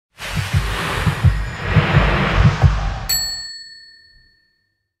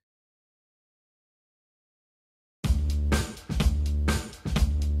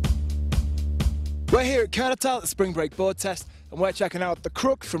We're here at Kurnatal at the Spring Break board test, and we're checking out the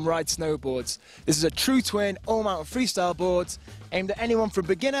Crook from VIDS Snowboards. This is a true twin, all-mountain freestyle boards aimed at anyone from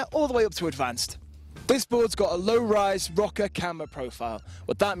beginner all the way up to advanced. This board's got a low-rise rocker camber profile.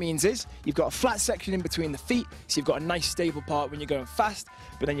 What that means is you've got a flat section in between the feet, so you've got a nice stable part when you're going fast,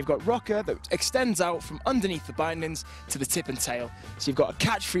 but then you've got rocker that extends out from underneath the bindings to the tip and tail. So you've got a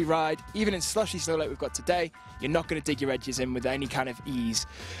catch-free ride. Even in slushy snow like we've got today, you're not going to dig your edges in with any kind of ease.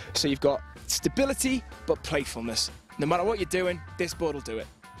 So you've got stability, but playfulness. No matter what you're doing, this board will do it.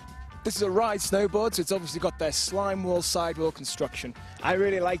 This is a VIDS snowboard, so it's obviously got their Slimewall Sidewall construction. I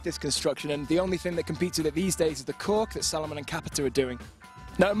really like this construction, and the only thing that competes with it these days is the cork that Salomon and Capita are doing.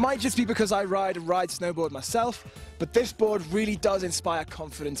 Now, it might just be because I ride a VIDS snowboard myself, but this board really does inspire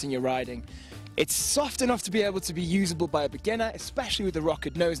confidence in your riding. It's soft enough to be able to be usable by a beginner, especially with the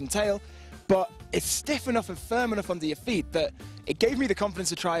rockered nose and tail, but it's stiff enough and firm enough under your feet that it gave me the confidence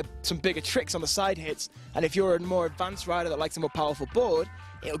to try some bigger tricks on the side hits, and if you're a more advanced rider that likes a more powerful board,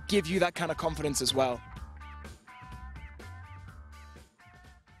 it'll give you that kind of confidence as well.